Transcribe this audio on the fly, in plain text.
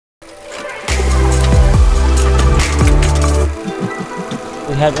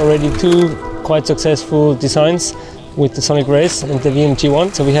had already two quite successful designs with the Sonic Race and the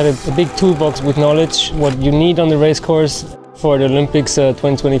VMG1. So we had a big toolbox with knowledge, what you need on the race course for the Olympics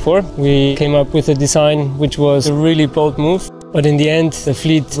 2024. We came up with a design which was a really bold move. But in the end, the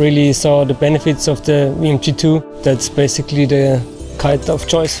fleet really saw the benefits of the VMG2. That's basically the kite of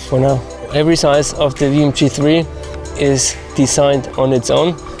choice for now. Every size of the VMG3 is designed on its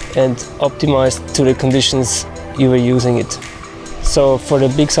own and optimized to the conditions you were using it. So for the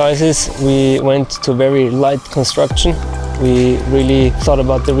big sizes, we went to very light construction. We really thought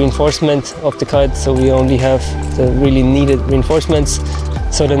about the reinforcement of the kite, so we only have the really needed reinforcements.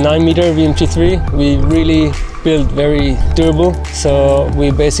 So the 9-meter VMG3, we really built very durable. So we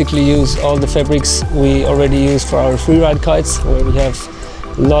basically use all the fabrics we already use for our freeride kites, where we have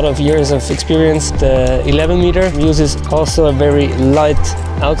a lot of years of experience. The 11-meter uses also a very light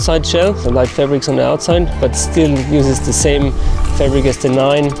outside shell, so light fabrics on the outside, but still uses the same fabric as the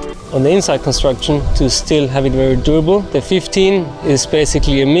 9 on the inside construction to still have it very durable. The 15 is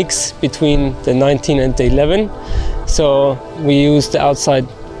basically a mix between the 19 and the 11. So we use the outside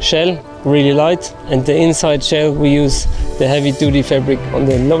shell, really light, and the inside shell we use the heavy-duty fabric on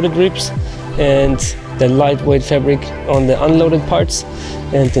the loaded ribs and the lightweight fabric on the unloaded parts.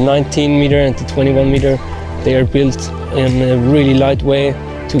 And the 19-meter and the 21-meter, they are built in a really light way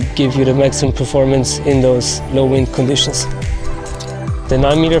to give you the maximum performance in those low wind conditions. The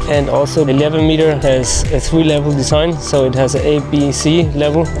 9-meter and also the 11-meter has a 3-level design, so it has an A, B, C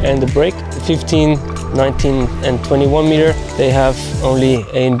level and a brake. The 15, 19 and 21-meter, they have only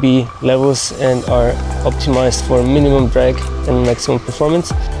A and B levels and are optimized for minimum drag and maximum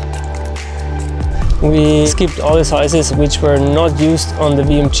performance. We skipped all the sizes which were not used on the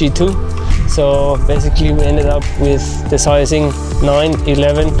VMG2. So basically we ended up with the sizing 9,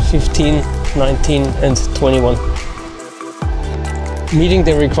 11, 15, 19 and 21. Meeting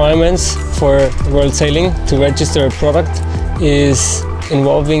the requirements for World Sailing to register a product is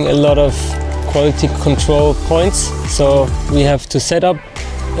involving a lot of quality control points. So we have to set up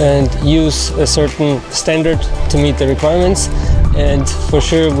and use a certain standard to meet the requirements. And for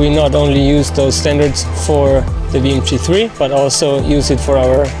sure we not only use those standards for the VMG3, but also use it for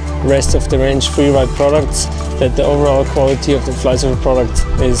our rest of the range freeride products, that the overall quality of the FLYSURFER product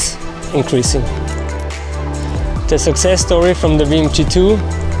is increasing. The success story from the VMG2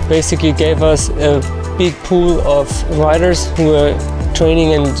 basically gave us a big pool of riders who were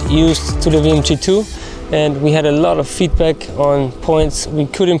training and used to the VMG2. And we had a lot of feedback on points we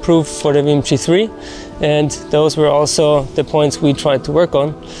could improve for the VMG3, and those were also the points we tried to work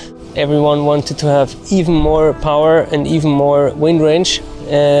on. Everyone wanted to have even more power and even more wind range,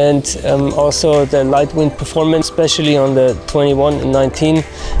 and also the light wind performance, especially on the 21 and 19,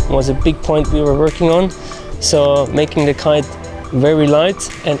 was a big point we were working on. So making the kite very light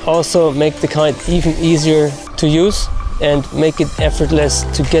and also make the kite even easier to use and make it effortless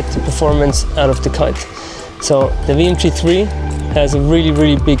to get the performance out of the kite. So the VMG3 has a really,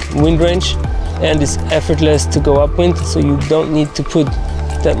 really big wind range and is effortless to go upwind, so you don't need to put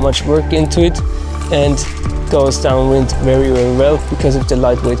that much work into it, and goes downwind very, very well because of the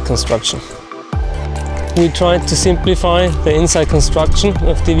lightweight construction. We tried to simplify the inside construction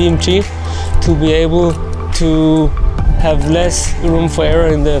of the VMG to be able to have less room for error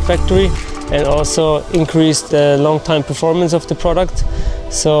in the factory and also increase the long time performance of the product.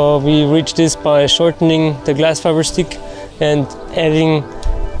 So we reached this by shortening the glass fiber stick and adding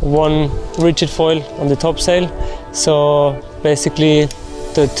one rigid foil on the top sail. So basically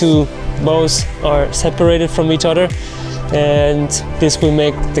the two bows are separated from each other, and this will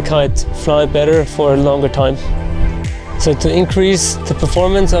make the kite fly better for a longer time. So to increase the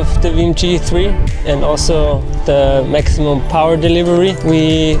performance of the VMG3 and also the maximum power delivery,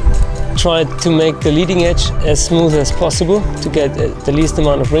 we tried to make the leading edge as smooth as possible to get the least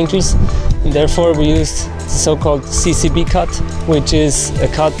amount of wrinkles. And therefore we used the so-called CCB cut, which is a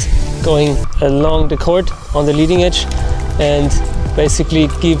cut going along the cord on the leading edge, and basically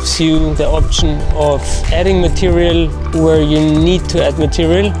gives you the option of adding material where you need to add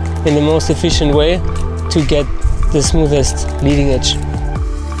material in the most efficient way to get the smoothest leading edge.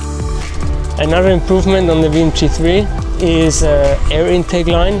 Another improvement on the VMG3 is air intake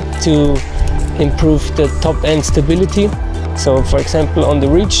line to improve the top end stability. So for example on the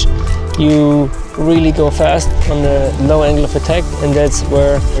reach you really go fast on the low angle of attack, and that's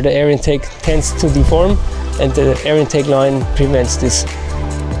where the air intake tends to deform, and the air intake line prevents this.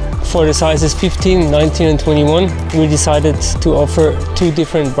 For the sizes 15, 19 and 21, we decided to offer two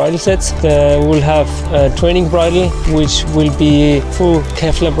different bridle sets. We'll have a training bridle, which will be full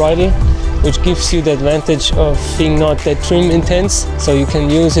Kevlar bridle, which gives you the advantage of being not that trim intense, so you can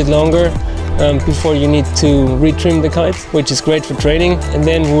use it longer before you need to retrim the kite, which is great for training. And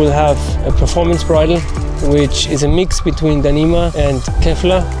then we will have a performance bridle, which is a mix between Dyneema and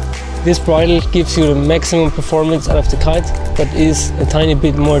Kevlar. This bridle gives you the maximum performance out of the kite, but is a tiny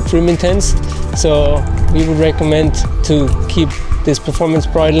bit more trim intense. So we would recommend to keep this performance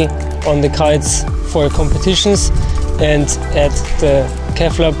bridle on the kites for competitions and add the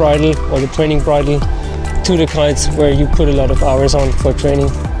Kevlar bridle or the training bridle to the kites where you put a lot of hours on for training.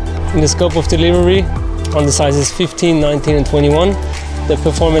 In the scope of delivery, on the sizes 15, 19 and 21, the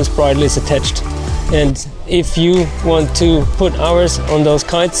performance bridle is attached. And if you want to put hours on those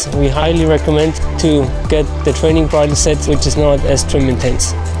kites, we highly recommend to get the training bridle set, which is not as trim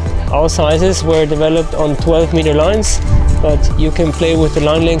intense. Our sizes were developed on 12-meter lines, but you can play with the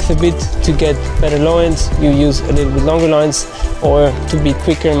line length a bit to get better low ends. You use a little bit longer lines, or to be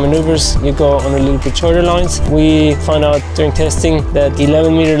quicker in maneuvers, you go on a little bit shorter lines. We found out during testing that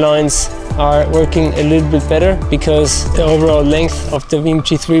 11-meter lines are working a little bit better because the overall length of the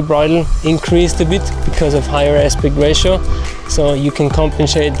VMG³ bridle increased a bit because of higher aspect ratio. So you can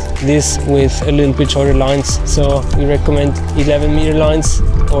compensate this with a little bit shorter lines. So we recommend 11-meter lines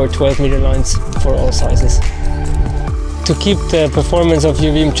or 12-meter lines for all sizes. To keep the performance of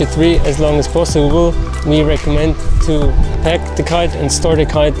your VMG³ as long as possible, we recommend to pack the kite and store the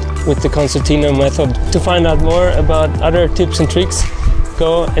kite with the concertina method. To find out more about other tips and tricks,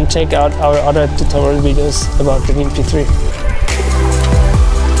 go and check out our other tutorial videos about the VMG³.